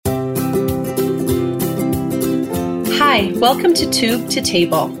Hi, welcome to Tube to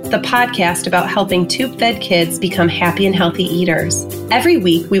Table, the podcast about helping tube-fed kids become happy and healthy eaters. Every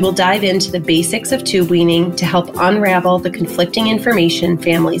week, we will dive into the basics of tube weaning to help unravel the conflicting information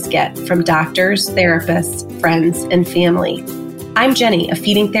families get from doctors, therapists, friends, and family. I'm Jenny, a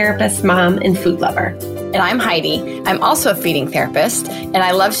feeding therapist, mom, and food lover. And I'm Heidi. I'm also a feeding therapist, and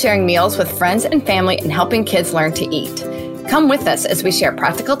I love sharing meals with friends and family and helping kids learn to eat. Come with us as we share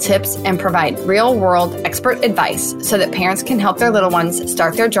practical tips and provide real-world expert advice so that parents can help their little ones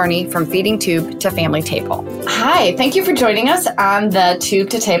start their journey from feeding tube to family table. Hi, thank you for joining us on the Tube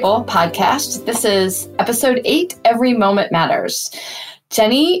to Table podcast. This is episode 8, Every Moment Matters.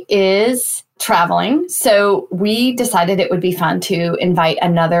 Jenny is traveling, so we decided it would be fun to invite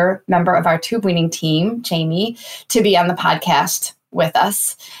another member of our tube weaning team, Jamie, to be on the podcast with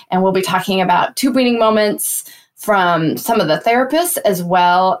us. And we'll be talking about tube weaning moments from some of the therapists as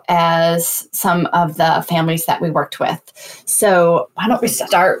well as some of the families that we worked with. So why don't we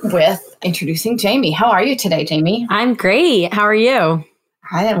start with introducing Jamie? How are you today, Jamie? I'm great. How are you?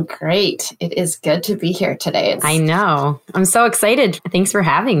 I am great. It is good to be here today. I know. I'm so excited. Thanks for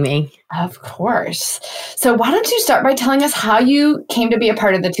having me. Of course. So why don't you start by telling us how you came to be a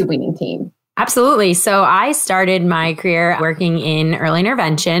part of the tube weaning team? Absolutely. So I started my career working in early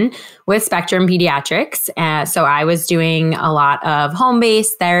intervention with Spectrum Pediatrics. So I was doing a lot of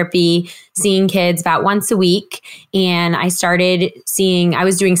home-based therapy, seeing kids about once a week. And I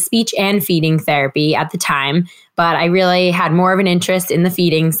was doing speech and feeding therapy at the time, but I really had more of an interest in the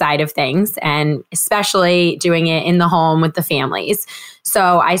feeding side of things, and especially doing it in the home with the families.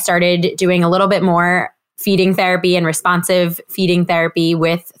 So I started doing a little bit more feeding therapy and responsive feeding therapy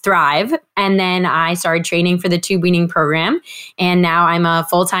with Thrive. And then I started training for the tube weaning program. And now I'm a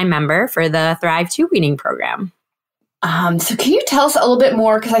full-time member for the Thrive tube weaning program. So can you tell us a little bit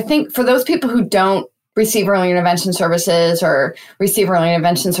more? Because I think for those people who don't receive early intervention services or receive early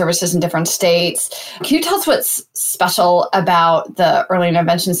intervention services in different states, can you tell us what's special about the early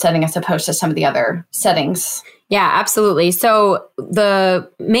intervention setting as opposed to some of the other settings? Yeah, absolutely. So the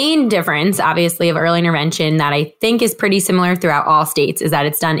main difference, obviously, of early intervention that I think is pretty similar throughout all states is that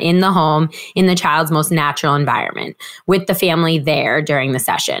it's done in the home, in the child's most natural environment, with the family there during the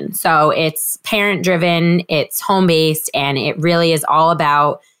session. So it's parent-driven, it's home-based, and it really is all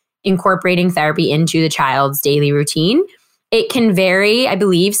about incorporating therapy into the child's daily routine. It can vary, I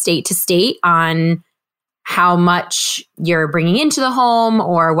believe, state to state on how much you're bringing into the home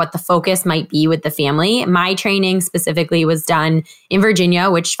or what the focus might be with the family. My training specifically was done in Virginia,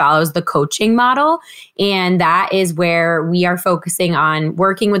 which follows the coaching model. And that is where we are focusing on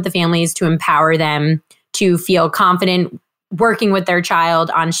working with the families to empower them to feel confident working with their child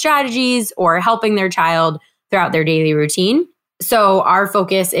on strategies or helping their child throughout their daily routine. So our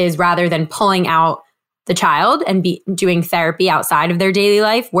focus is, rather than pulling out the child and doing therapy outside of their daily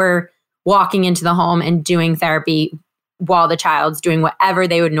life, we're walking into the home and doing therapy while the child's doing whatever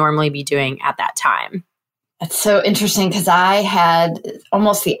they would normally be doing at that time. That's so interesting because I had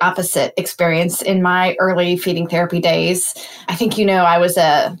almost the opposite experience in my early feeding therapy days. I think I was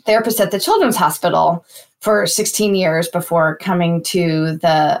a therapist at the Children's Hospital for 16 years before coming to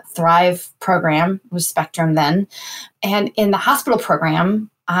the Thrive program, it was Spectrum then. And in the hospital program,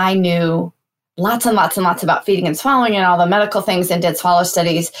 I knew lots and lots and lots about feeding and swallowing and all the medical things and did swallow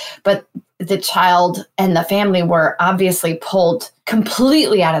studies. But the child and the family were obviously pulled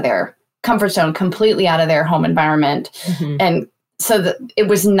completely out of their comfort zone, completely out of their home environment. Mm-hmm. And so it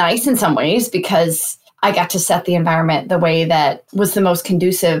was nice in some ways because I got to set the environment the way that was the most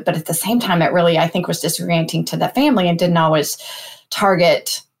conducive. But at the same time, it really, I think, was disorienting to the family and didn't always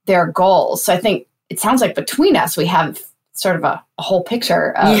target their goals. So I think it sounds like between us, we have sort of a whole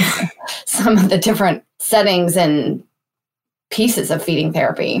picture of some of the different settings and pieces of feeding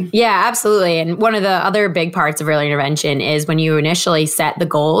therapy. Yeah, absolutely. And one of the other big parts of early intervention is when you initially set the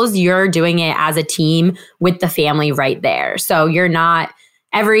goals, you're doing it as a team with the family right there. So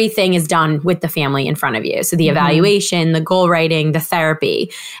everything is done with the family in front of you. So the evaluation, the goal writing, the therapy.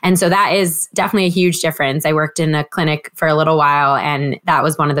 And so that is definitely a huge difference. I worked in a clinic for a little while, and that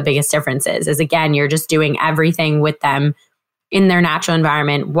was one of the biggest differences is, again, you're just doing everything with them in their natural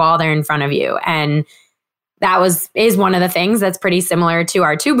environment while they're in front of you. And that is one of the things that's pretty similar to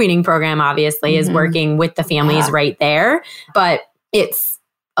our tube weaning program, obviously, is working with the families right there. But it's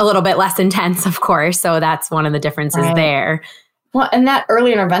a little bit less intense, of course. So that's one of the differences there. Well, and that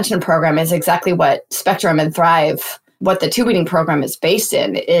early intervention program is exactly what Spectrum and Thrive, what the tube weaning program is based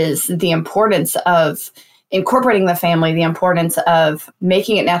in, is the importance of incorporating the family, the importance of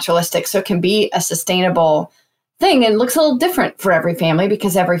making it naturalistic so it can be a sustainable thing and looks a little different for every family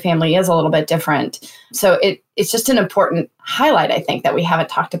because every family is a little bit different. So it's just an important highlight, I think, that we haven't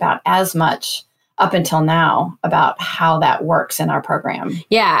talked about as much up until now about how that works in our program.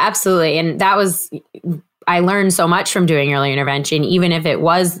 Yeah, absolutely. And I learned so much from doing early intervention, even if it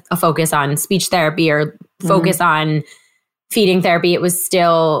was a focus on speech therapy or focus on feeding therapy. It was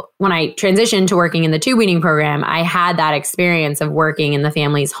still, when I transitioned to working in the tube weaning program, I had that experience of working in the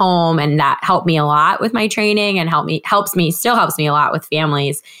family's home, and that helped me a lot with my training and still helps me a lot with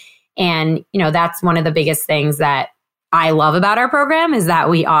families. And, that's one of the biggest things that I love about our program is that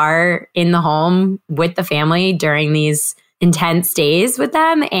we are in the home with the family during these intense days with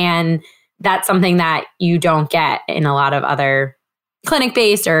them. And that's something that you don't get in a lot of other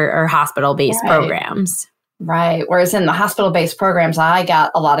clinic-based or hospital-based programs. Right. Whereas in the hospital-based programs, I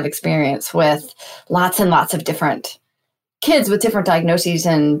got a lot of experience with lots and lots of different kids with different diagnoses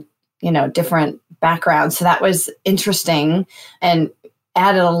and, different backgrounds. So that was interesting and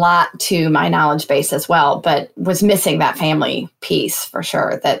added a lot to my knowledge base as well, but was missing that family piece for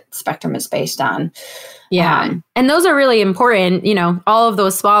sure that Spectrum is based on. Yeah. And those are really important. All of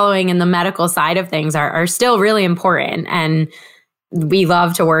those swallowing and the medical side of things are still really important. And we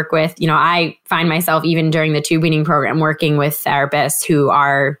love to work with, I find myself even during the tube weaning program working with therapists who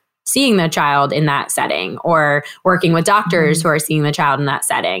are seeing the child in that setting or working with doctors who are seeing the child in that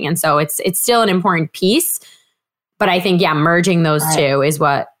setting. And so it's still an important piece. But I think, merging those two is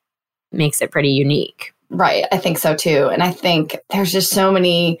what makes it pretty unique. Right. I think so too. And I think there's just so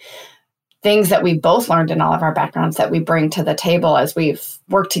many things that we both learned in all of our backgrounds that we bring to the table as we've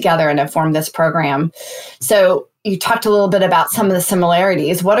worked together and have formed this program. So you talked a little bit about some of the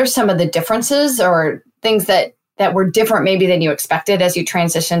similarities. What are some of the differences or things that were different maybe than you expected as you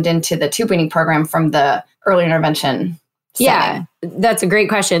transitioned into the tube weaning program from the early intervention setting? Yeah, that's a great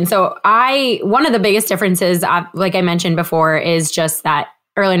question. So one of the biggest differences, like I mentioned before, is just that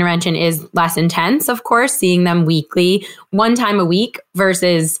early intervention is less intense, of course, seeing them weekly, one time a week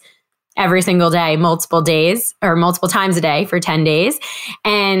versus every single day, multiple days or multiple times a day for 10 days.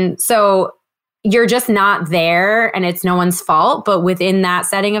 And so you're just not there and it's no one's fault. But within that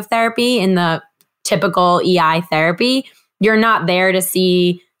setting of therapy, in the typical EI therapy, you're not there to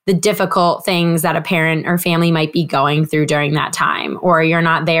see the difficult things that a parent or family might be going through during that time, or you're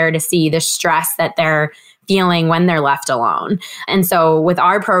not there to see the stress that they're feeling when they're left alone. And so with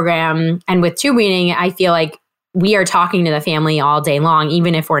our program and with tube weaning, I feel like we are talking to the family all day long,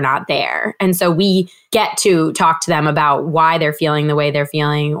 even if we're not there. And so we get to talk to them about why they're feeling the way they're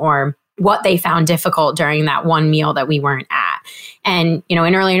feeling or what they found difficult during that one meal that we weren't at. And,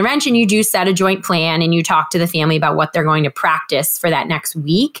 in early intervention, you do set a joint plan and you talk to the family about what they're going to practice for that next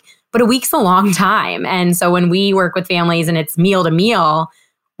week. But a week's a long time. And so when we work with families and it's meal to meal,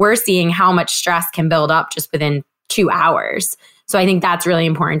 we're seeing how much stress can build up just within 2 hours. So I think that's really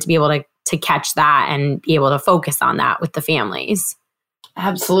important to be able to catch that and be able to focus on that with the families.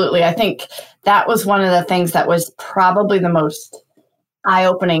 Absolutely. I think that was one of the things that was probably the most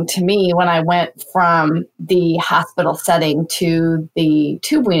eye-opening to me when I went from the hospital setting to the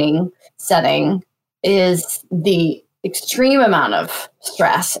tube weaning setting is the extreme amount of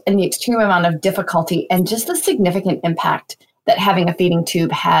stress and the extreme amount of difficulty and just the significant impact that having a feeding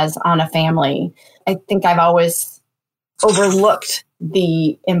tube has on a family. I think I've always overlooked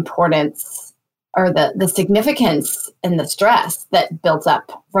the importance or the significance and the stress that builds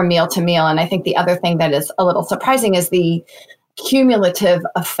up from meal to meal. And I think the other thing that is a little surprising is the cumulative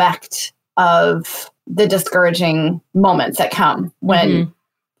effect of the discouraging moments that come when,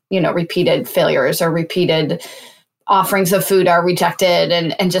 repeated failures or repeated offerings of food are rejected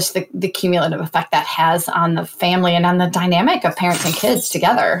and just the cumulative effect that has on the family and on the dynamic of parents and kids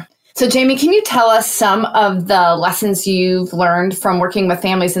together. So Jamie, can you tell us some of the lessons you've learned from working with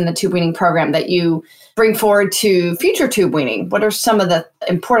families in the tube weaning program that you bring forward to future tube weaning? What are some of the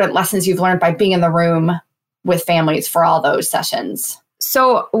important lessons you've learned by being in the room with families for all those sessions?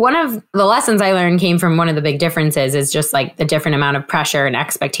 So one of the lessons I learned came from one of the big differences is just like the different amount of pressure and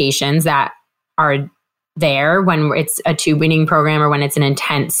expectations that are there when it's a tube weaning program or when it's an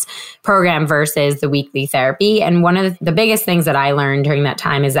intense program versus the weekly therapy. And one of the biggest things that I learned during that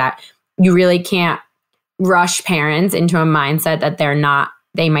time is that you really can't rush parents into a mindset that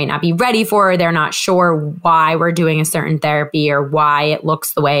they might not be ready for, they're not sure why we're doing a certain therapy or why it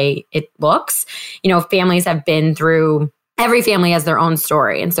looks the way it looks. Families have been through, every family has their own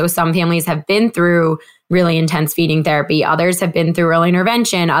story. And so some families have been through really intense feeding therapy. Others have been through early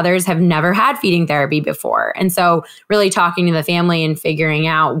intervention. Others have never had feeding therapy before. And so really talking to the family and figuring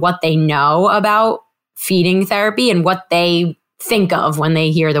out what they know about feeding therapy and what they think of when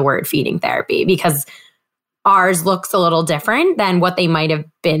they hear the word feeding therapy, because ours looks a little different than what they might have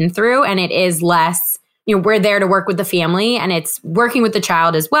been through. And it is less, we're there to work with the family and it's working with the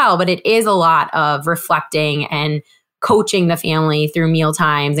child as well, but it is a lot of reflecting and coaching the family through meal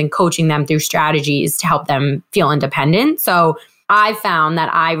times and coaching them through strategies to help them feel independent. So I found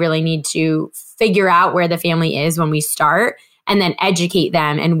that I really need to figure out where the family is when we start and then educate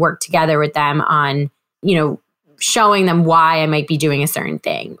them and work together with them on, showing them why I might be doing a certain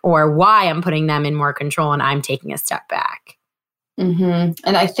thing or why I'm putting them in more control and I'm taking a step back. Mm-hmm.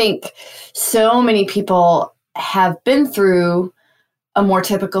 And I think so many people have been through a more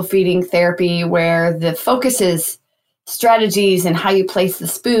typical feeding therapy where the focus is strategies and how you place the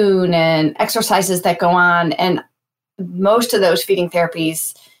spoon and exercises that go on. And most of those feeding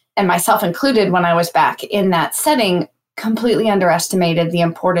therapies, and myself included when I was back in that setting, completely underestimated the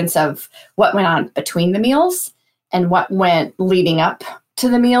importance of what went on between the meals and what went leading up to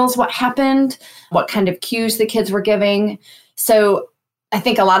the meals, what happened, what kind of cues the kids were giving. So I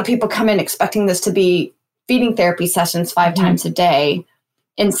think a lot of people come in expecting this to be feeding therapy sessions 5 times a day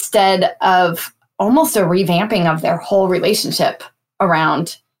instead of almost a revamping of their whole relationship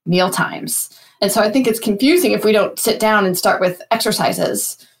around meal times. And so I think it's confusing if we don't sit down and start with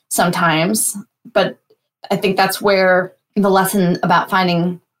exercises sometimes. But I think that's where the lesson about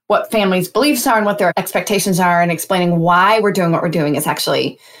finding what families' beliefs are and what their expectations are and explaining why we're doing what we're doing is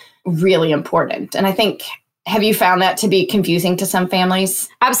actually really important. And I think, have you found that to be confusing to some families?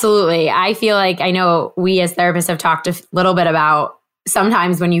 Absolutely. I feel like, I know we as therapists have talked a little bit about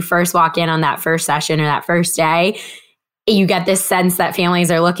sometimes when you first walk in on that first session or that first day, you get this sense that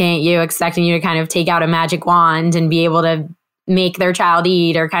families are looking at you, expecting you to kind of take out a magic wand and be able to make their child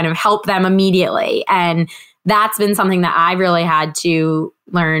eat or kind of help them immediately. And that's been something that I really had to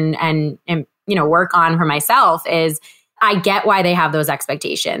learn and work on for myself is I get why they have those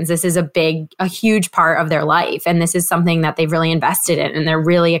expectations. This is a huge part of their life. And this is something that they've really invested in and they're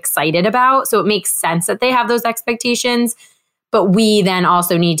really excited about. So it makes sense that they have those expectations. But we then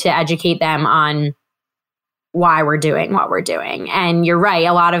also need to educate them on why we're doing what we're doing. And you're right.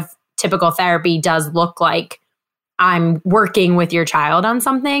 A lot of typical therapy does look like I'm working with your child on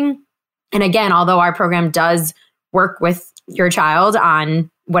something. And again, although our program does work with your child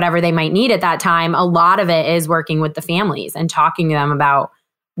on whatever they might need at that time, a lot of it is working with the families and talking to them about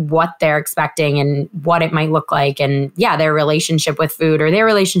what they're expecting and what it might look like. And their relationship with food or their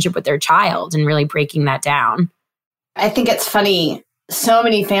relationship with their child and really breaking that down. I think it's funny. So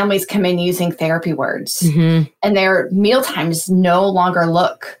many families come in using therapy words and their meal times no longer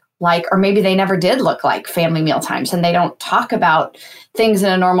look like, or maybe they never did look like family meal times and they don't talk about things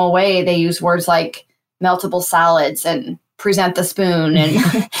in a normal way. They use words like meltable solids and present the spoon and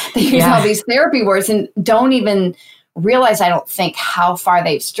they use all these therapy words and don't even realize, I don't think, how far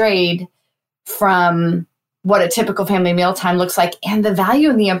they've strayed from what a typical family mealtime looks like and the value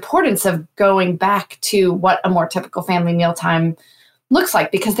and the importance of going back to what a more typical family mealtime looks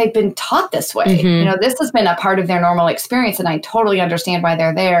like because they've been taught this way. This has been a part of their normal experience and I totally understand why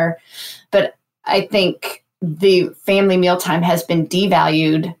they're there. But I think the family mealtime has been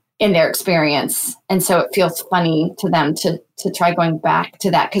devalued in their experience. And so it feels funny to them to try going back to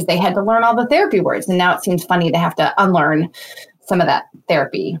that because they had to learn all the therapy words. And now it seems funny to have to unlearn some of that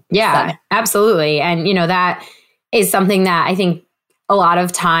therapy. Yeah, absolutely. And, that is something that I think a lot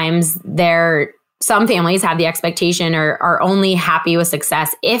of times some families have the expectation or are only happy with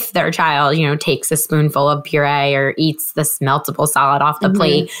success if their child, takes a spoonful of puree or eats this meltable solid off the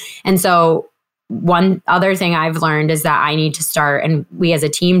plate. And so one other thing I've learned is that I need to start, and we as a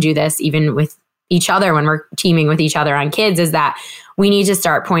team do this even with each other when we're teaming with each other on kids, is that we need to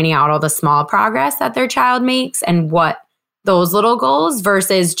start pointing out all the small progress that their child makes and what those little goals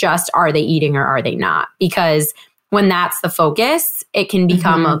versus just are they eating or are they not? Because when that's the focus, it can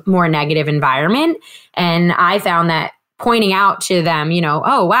become a more negative environment. And I found that pointing out to them,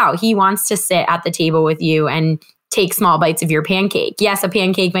 oh, wow, he wants to sit at the table with you and take small bites of your pancake. Yes, a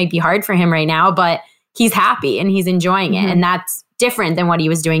pancake might be hard for him right now, but he's happy and he's enjoying it. And that's different than what he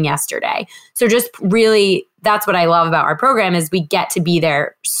was doing yesterday. So just really, that's what I love about our program is we get to be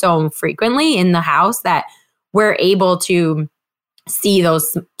there so frequently in the house that we're able to see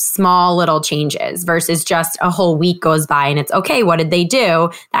those small little changes versus just a whole week goes by and it's okay, what did they do?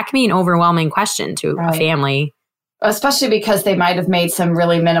 That can be an overwhelming question to a family. Especially because they might have made some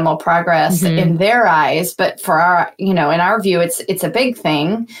really minimal progress in their eyes. But for our, in our view, it's a big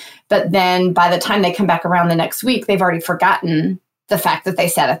thing. But then by the time they come back around the next week, they've already forgotten the fact that they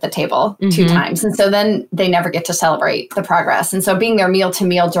sat at the table 2 times. And so then they never get to celebrate the progress. And so being there meal to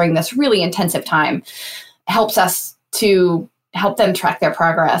meal during this really intensive time helps us to help them track their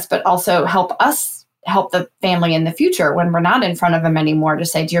progress, but also help us help the family in the future when we're not in front of them anymore to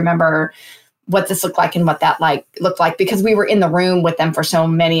say, do you remember what this looked like and what that looked like? Because we were in the room with them for so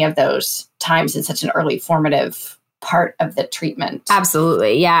many of those times in such an early formative part of the treatment.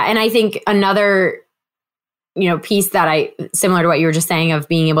 Absolutely. Yeah. And I think another, piece that similar to what you were just saying of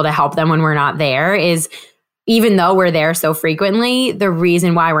being able to help them when we're not there is, even though we're there so frequently, the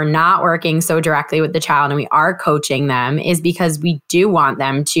reason why we're not working so directly with the child and we are coaching them is because we do want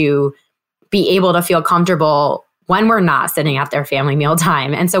them to be able to feel comfortable when we're not sitting at their family meal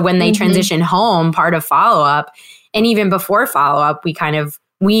time. And so when they transition home, part of follow-up, and even before follow-up, we kind of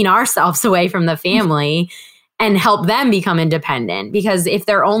wean ourselves away from the family and help them become independent. Because if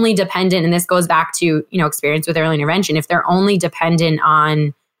they're only dependent, and this goes back to, experience with early intervention, if they're only dependent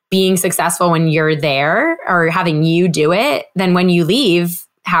on being successful when you're there or having you do it, then when you leave,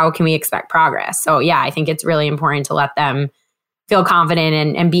 how can we expect progress? So yeah, I think it's really important to let them feel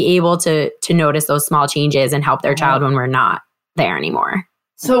confident and be able to notice those small changes and help their child when we're not there anymore.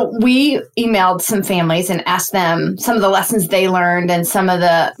 So we emailed some families and asked them some of the lessons they learned and some of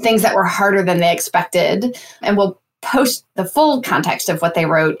the things that were harder than they expected. And we'll post the full context of what they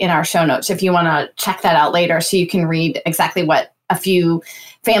wrote in our show notes if you want to check that out later so you can read exactly what a few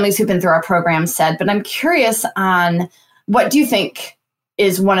families who've been through our program said. But I'm curious on, what do you think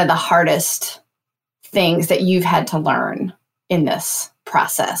is one of the hardest things that you've had to learn in this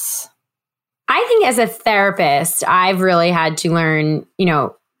process? I think as a therapist, I've really had to learn,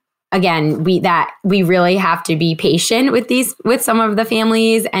 again, we really have to be patient with some of the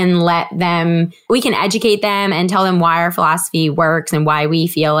families and we can educate them and tell them why our philosophy works and why we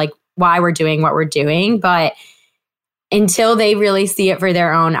feel like why we're doing what we're doing. But until they really see it for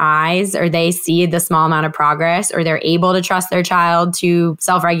their own eyes, or they see the small amount of progress, or they're able to trust their child to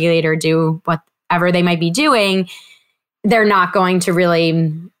self-regulate or do whatever they might be doing, they're not going to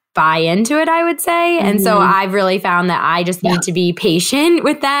really buy into it, I would say. And so I've really found that I just need to be patient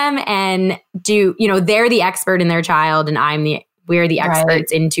with them and they're the expert in their child and we're the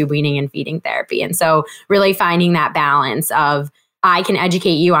experts in tube weaning and feeding therapy. And so really finding that balance of, I can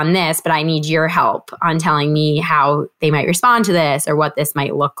educate you on this, but I need your help on telling me how they might respond to this or what this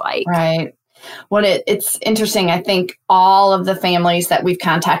might look like. Right. Well, it's interesting. I think all of the families that we've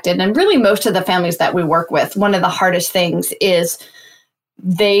contacted, and really most of the families that we work with, one of the hardest things is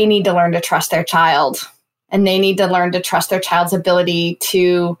they need to learn to trust their child, and they need to learn to trust their child's ability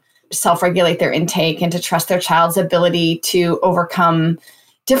to self-regulate their intake and to trust their child's ability to overcome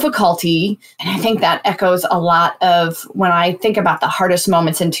difficulty. And I think that echoes a lot of when I think about the hardest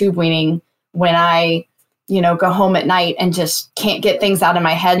moments in tube weaning, when I go home at night and just can't get things out of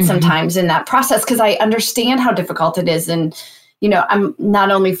my head sometimes in that process, because I understand how difficult it is. And, I'm not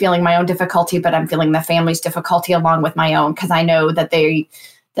only feeling my own difficulty, but I'm feeling the family's difficulty along with my own, because I know that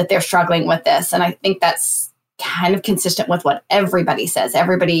they're struggling with this. And I think that's kind of consistent with what everybody says.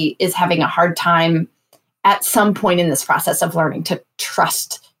 Everybody is having a hard time at some point in this process of learning to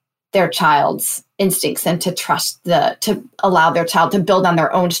trust their child's instincts and to allow their child to build on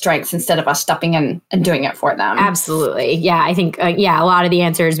their own strengths instead of us stepping in and doing it for them. Absolutely. Yeah. I think, a lot of the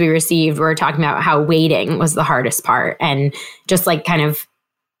answers we received were talking about how waiting was the hardest part. And just like that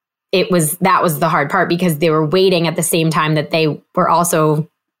was the hard part, because they were waiting at the same time that they were also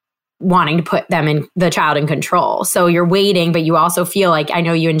wanting to put the child in control. So you're waiting, but you also feel like, I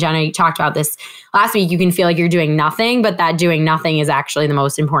know you and Jenna talked about this last week, you can feel like you're doing nothing, but that doing nothing is actually the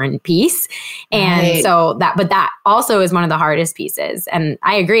most important piece. And so that also is one of the hardest pieces. And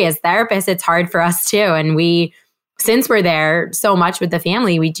I agree, as therapists, it's hard for us too. And since we're there so much with the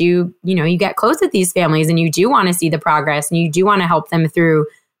family, we do, you get close with these families and you do want to see the progress and you do want to help them through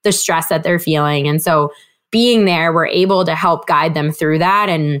the stress that they're feeling. And so being there, we're able to help guide them through that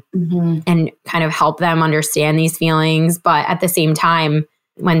and kind of help them understand these feelings. But at the same time,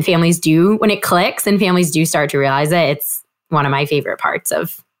 when it clicks and families do start to realize it, it's one of my favorite parts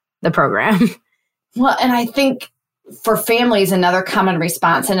of the program. Well, and I think for families, another common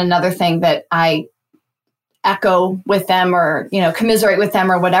response and another thing that I echo with them or, commiserate with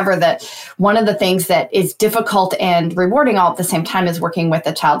them or whatever, that one of the things that is difficult and rewarding all at the same time is working with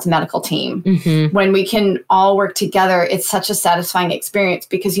the child's medical team. When we can all work together, it's such a satisfying experience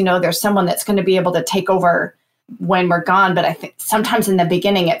because, there's someone that's going to be able to take over when we're gone. But I think sometimes in the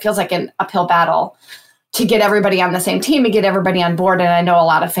beginning, it feels like an uphill battle to get everybody on the same team and get everybody on board. And I know a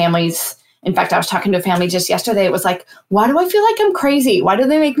lot of families, in fact, I was talking to a family just yesterday. It was like, why do I feel like I'm crazy? Why do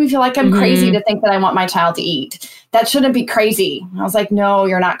they make me feel like I'm crazy to think that I want my child to eat? That shouldn't be crazy. I was like, no,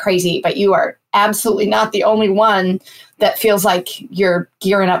 you're not crazy, but you are absolutely not the only one that feels like you're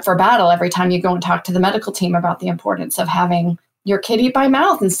gearing up for battle every time you go and talk to the medical team about the importance of having your kid eat by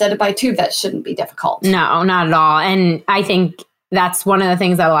mouth instead of by tube. That shouldn't be difficult. No, not at all. And I think that's one of the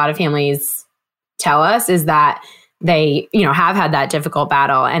things that a lot of families tell us is that they, have had that difficult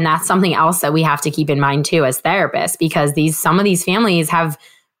battle. And that's something else that we have to keep in mind too as therapists, because some of these families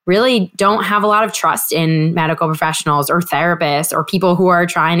really don't have a lot of trust in medical professionals or therapists or people who are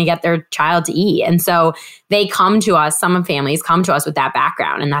trying to get their child to eat. And so they come to us, some families come to us with that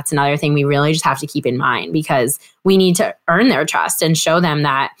background. And that's another thing we really just have to keep in mind, because we need to earn their trust and show them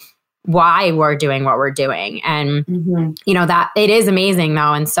that why we're doing what we're doing. And, that it is amazing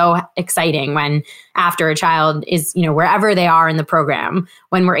though. And so exciting when after a child is, wherever they are in the program,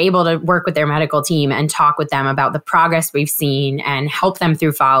 when we're able to work with their medical team and talk with them about the progress we've seen and help them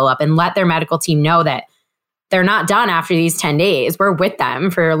through follow-up and let their medical team know that they're not done after these 10 days. We're with them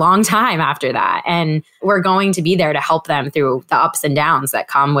for a long time after that. And we're going to be there to help them through the ups and downs that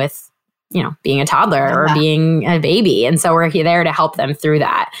come with being a toddler or being a baby. And so we're there to help them through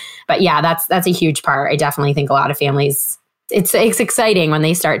that. But yeah, that's a huge part. I definitely think a lot of families, it's exciting when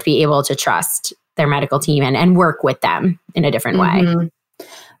they start to be able to trust their medical team and work with them in a different way.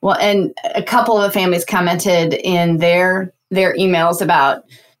 Well, and a couple of the families commented in their emails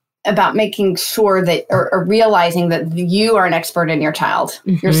about making sure that or realizing that you are an expert in your child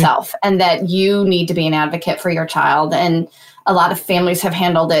yourself, and that you need to be an advocate for your child. And a lot of families have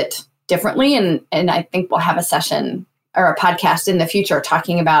handled it differently. And I think we'll have a session or a podcast in the future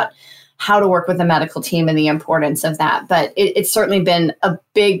talking about how to work with the medical team and the importance of that. But it's certainly been a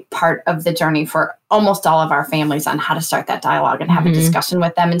big part of the journey for almost all of our families on how to start that dialogue and have a discussion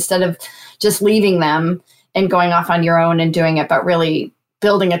with them instead of just leaving them and going off on your own and doing it, but really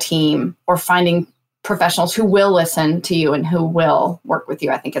building a team or finding professionals who will listen to you and who will work with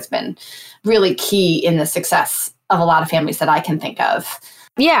you. I think it's been really key in the success of a lot of families that I can think of.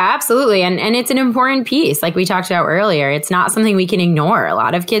 Yeah, absolutely. And it's an important piece. Like we talked about earlier, it's not something we can ignore. A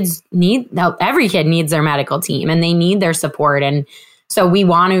lot of kids every kid needs their medical team and they need their support. And so we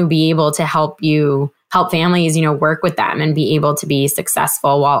want to be able to help families, work with them and be able to be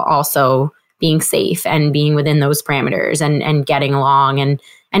successful while also being safe and being within those parameters and getting along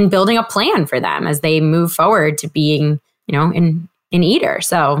and building a plan for them as they move forward to being, an eater.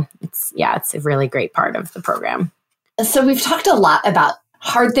 So it's a really great part of the program. So we've talked a lot about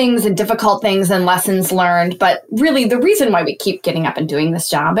hard things and difficult things and lessons learned. But really, the reason why we keep getting up and doing this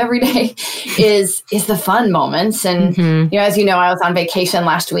job every day is the fun moments. And, as you know, I was on vacation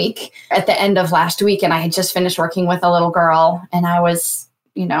last week, at the end of last week, and I had just finished working with a little girl. And I was,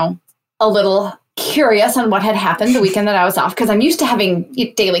 a little curious on what had happened the weekend that I was off, because I'm used to having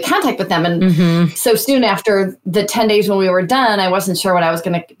daily contact with them. And so soon after the 10 days when we were done, I wasn't sure what I was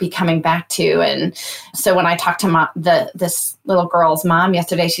going to be coming back to. And so when I talked to this little girl's mom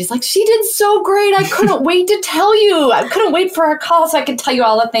yesterday, she's like, she did so great. I couldn't wait to tell you. I couldn't wait for our call so I could tell you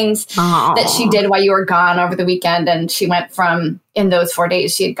all the things that she did while you were gone over the weekend. And she went from, in those 4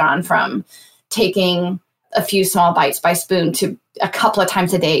 days, she had gone from taking a few small bites by spoon to a couple of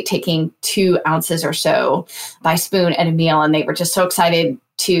times a day, taking 2 ounces or so by spoon at a meal. And they were just so excited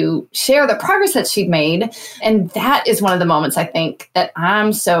to share the progress that she'd made. And that is one of the moments I think that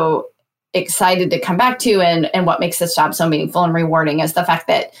I'm so excited to come back to. And what makes this job so meaningful and rewarding is the fact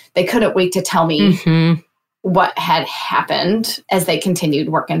that they couldn't wait to tell me what had happened as they continued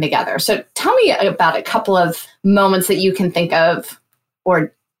working together. So tell me about a couple of moments that you can think of,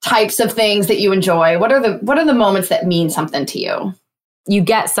 or types of things that you enjoy. What are the moments that mean something to you? You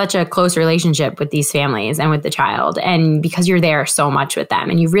get such a close relationship with these families and with the child, and because you're there so much with them,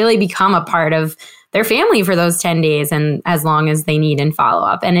 and you really become a part of their family for those 10 days and as long as they need in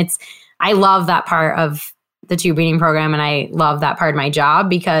follow-up. And I love that part of the tube weaning program, and I love that part of my job,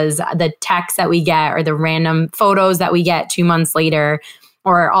 because the texts that we get or the random photos that we get 2 months later,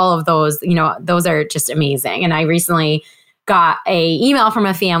 or all of those, those are just amazing. And I recently got a email from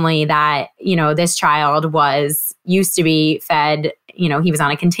a family that, this child used to be fed, he was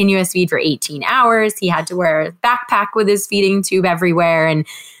on a continuous feed for 18 hours. He had to wear a backpack with his feeding tube everywhere. And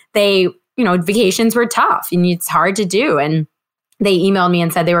they, vacations were tough and it's hard to do. And they emailed me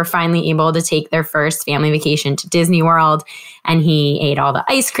and said they were finally able to take their first family vacation to Disney World. And he ate all the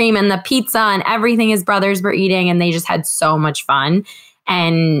ice cream and the pizza and everything his brothers were eating. And they just had so much fun.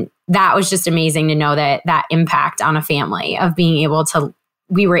 And that was just amazing to know that impact on a family of being able to,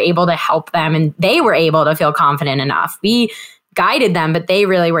 we were able to help them and they were able to feel confident enough. We guided them, but they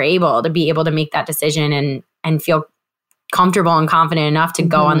really were able to make that decision and feel comfortable and confident enough to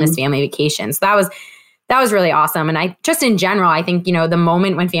go on this family vacation. So that was really awesome. And I just, in general, I think, the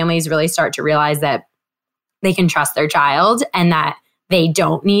moment when families really start to realize that they can trust their child and that they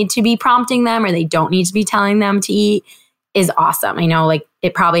don't need to be prompting them or they don't need to be telling them to eat, is awesome. I know like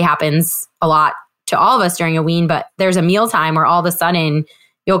it probably happens a lot to all of us during a wean, but there's a mealtime where all of a sudden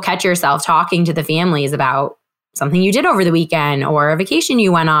you'll catch yourself talking to the families about something you did over the weekend or a vacation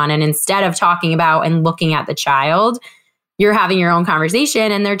you went on. And instead of talking about and looking at the child, you're having your own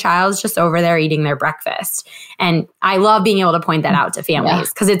conversation and their child's just over there eating their breakfast. And I love being able to point that out to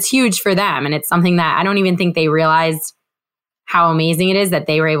families because it's huge for them. And it's something that I don't even think they realized how amazing it is that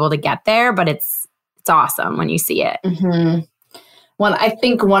they were able to get there, but it's awesome when you see it. Mm-hmm. Well, I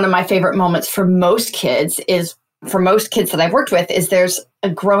think one of my favorite moments for most kids that I've worked with is there's a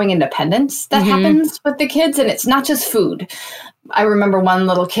growing independence that happens with the kids. And it's not just food. I remember one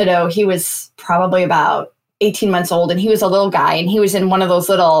little kiddo, he was probably about 18 months old and he was a little guy and he was in one of those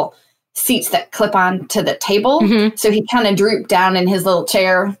little seats that clip on to the table. So he kind of drooped down in his little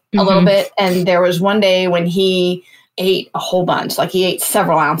chair a little bit. And there was one day when he ate a whole bunch, like he ate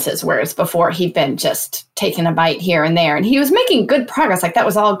several ounces, whereas before he'd been just taking a bite here and there. And he was making good progress. Like that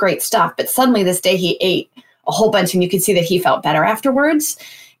was all great stuff. But suddenly this day he ate a whole bunch and you could see that he felt better afterwards.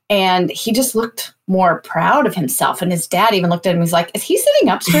 And he just looked more proud of himself. And his dad even looked at him. He's like, is he sitting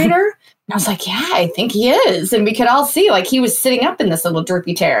up straighter? And I was like, yeah, I think he is. And we could all see like he was sitting up in this little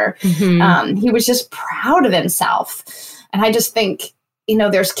droopy chair. He was just proud of himself. And I just think, you know,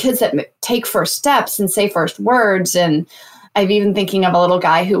 there's kids that take first steps and say first words. And I've even thinking of a little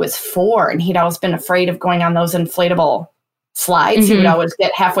guy who was 4 and he'd always been afraid of going on those inflatable slides. He would always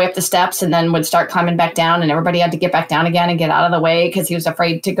get halfway up the steps and then would start climbing back down and everybody had to get back down again and get out of the way because he was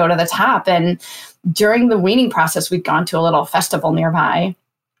afraid to go to the top. And during the weaning process, we'd gone to a little festival nearby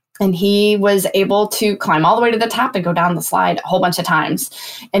and he was able to climb all the way to the top and go down the slide a whole bunch of times.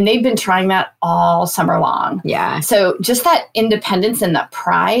 And they've been trying that all summer long. Yeah. So just that independence and the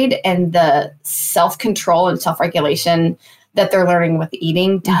pride and the self-control and self-regulation that they're learning with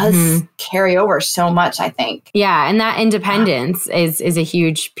eating does carry over so much, I think. Yeah. And that independence is a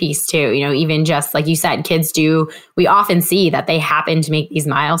huge piece too. You know, even just like you said, kids we often see that they happen to make these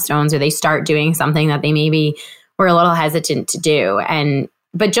milestones or they start doing something that they maybe were a little hesitant to do.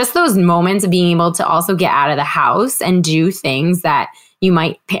 But just those moments of being able to also get out of the house and do things that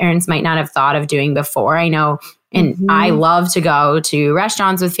parents might not have thought of doing before. I know. And I love to go to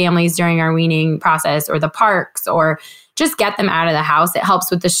restaurants with families during our weaning process or the parks or just get them out of the house. It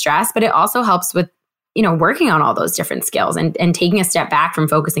helps with the stress, but it also helps with, you know, working on all those different skills and taking a step back from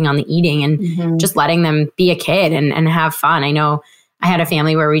focusing on the eating and just letting them be a kid and have fun. I know I had a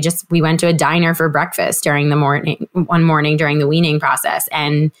family where we went to a diner for breakfast one morning during the weaning process.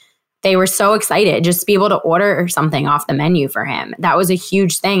 And they were so excited just to be able to order something off the menu for him. That was a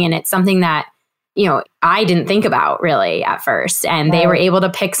huge thing. And it's something that, you know, I didn't think about really at first. And they were able to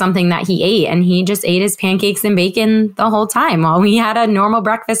pick something that he ate and he just ate his pancakes and bacon the whole time while we had a normal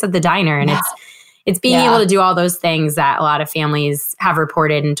breakfast at the diner. And it's being able to do all those things that a lot of families have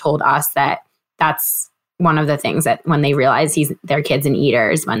reported and told us that's one of the things that when they realize their kid's an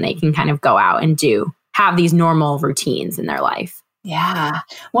eater is when they can kind of go out and have these normal routines in their life. Yeah.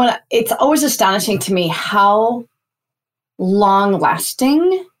 Well, it's always astonishing to me how long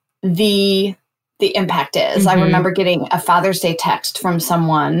lasting the impact is. I remember getting a Father's Day text from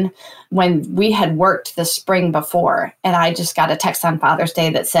someone when we had worked the spring before. And I just got a text on Father's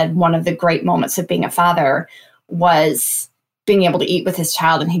Day that said one of the great moments of being a father was being able to eat with his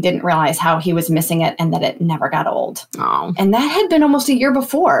child. And he didn't realize how he was missing it and that it never got old. Oh. And that had been almost a year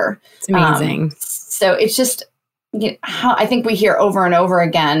before. It's amazing. So it's just, you know, how I think we hear over and over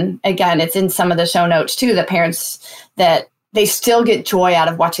again, it's in some of the show notes too, the parents that they still get joy out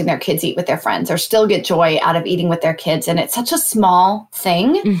of watching their kids eat with their friends or still get joy out of eating with their kids. And it's such a small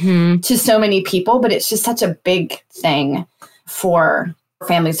thing to so many people, but it's just such a big thing for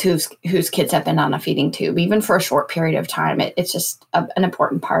families whose kids have been on a feeding tube, even for a short period of time. It's just an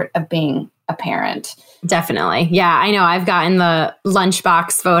important part of being a parent. Definitely. Yeah, I know. I've gotten the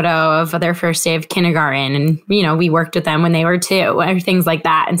lunchbox photo of their first day of kindergarten and, you know, we worked with them when they were 2 or things like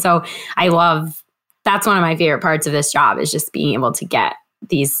that. And so that's one of my favorite parts of this job is just being able to get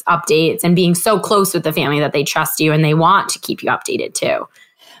these updates and being so close with the family that they trust you and they want to keep you updated too.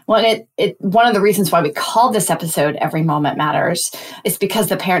 Well, one of the reasons why we call this episode Every Moment Matters is because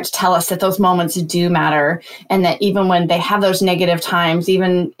the parents tell us that those moments do matter and that even when they have those negative times,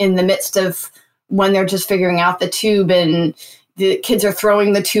 even in the midst of when they're just figuring out the tube and the kids are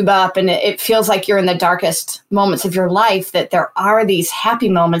throwing the tube up and it feels like you're in the darkest moments of your life, that there are these happy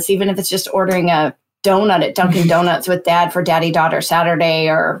moments, even if it's just ordering a donut at Dunkin' Donuts with dad for daddy-daughter Saturday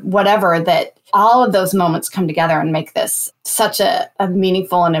or whatever, that all of those moments come together and make this such a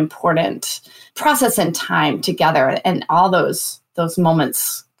meaningful and important process and time together. And all those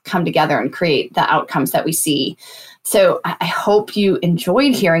moments come together and create the outcomes that we see So I hope you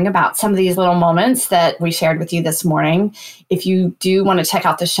enjoyed hearing about some of these little moments that we shared with you this morning. If you do want to check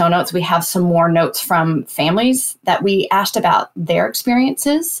out the show notes, we have some more notes from families that we asked about their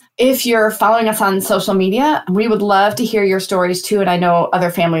experiences. If you're following us on social media, we would love to hear your stories too. And I know other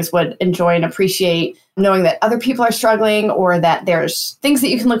families would enjoy and appreciate knowing that other people are struggling, or that there's things that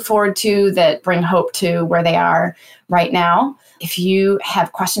you can look forward to that bring hope to where they are right now. If you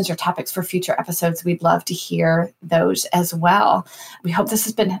have questions or topics for future episodes, we'd love to hear those as well. We hope this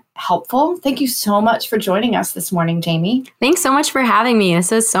has been helpful. Thank you so much for joining us this morning, Jamie. Thanks so much for having me.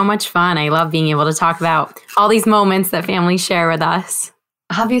 This is so much fun. I love being able to talk about all these moments that families share with us.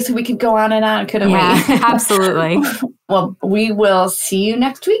 Obviously, we could go on and on, couldn't we? Absolutely. Well, we will see you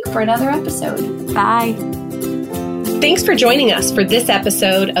next week for another episode. Bye. Thanks for joining us for this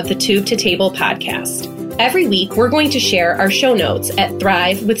episode of the Tube to Table podcast. Every week, we're going to share our show notes at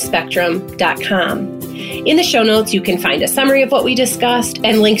thrivewithspectrum.com. In the show notes, you can find a summary of what we discussed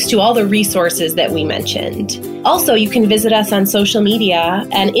and links to all the resources that we mentioned. Also, you can visit us on social media.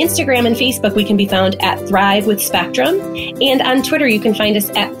 On Instagram and Facebook, we can be found at Thrive with Spectrum. And on Twitter, you can find us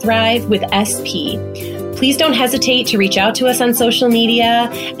at Thrive with SP. Please don't hesitate to reach out to us on social media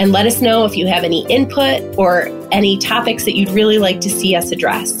and let us know if you have any input or any topics that you'd really like to see us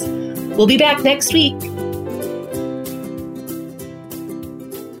address. We'll be back next week.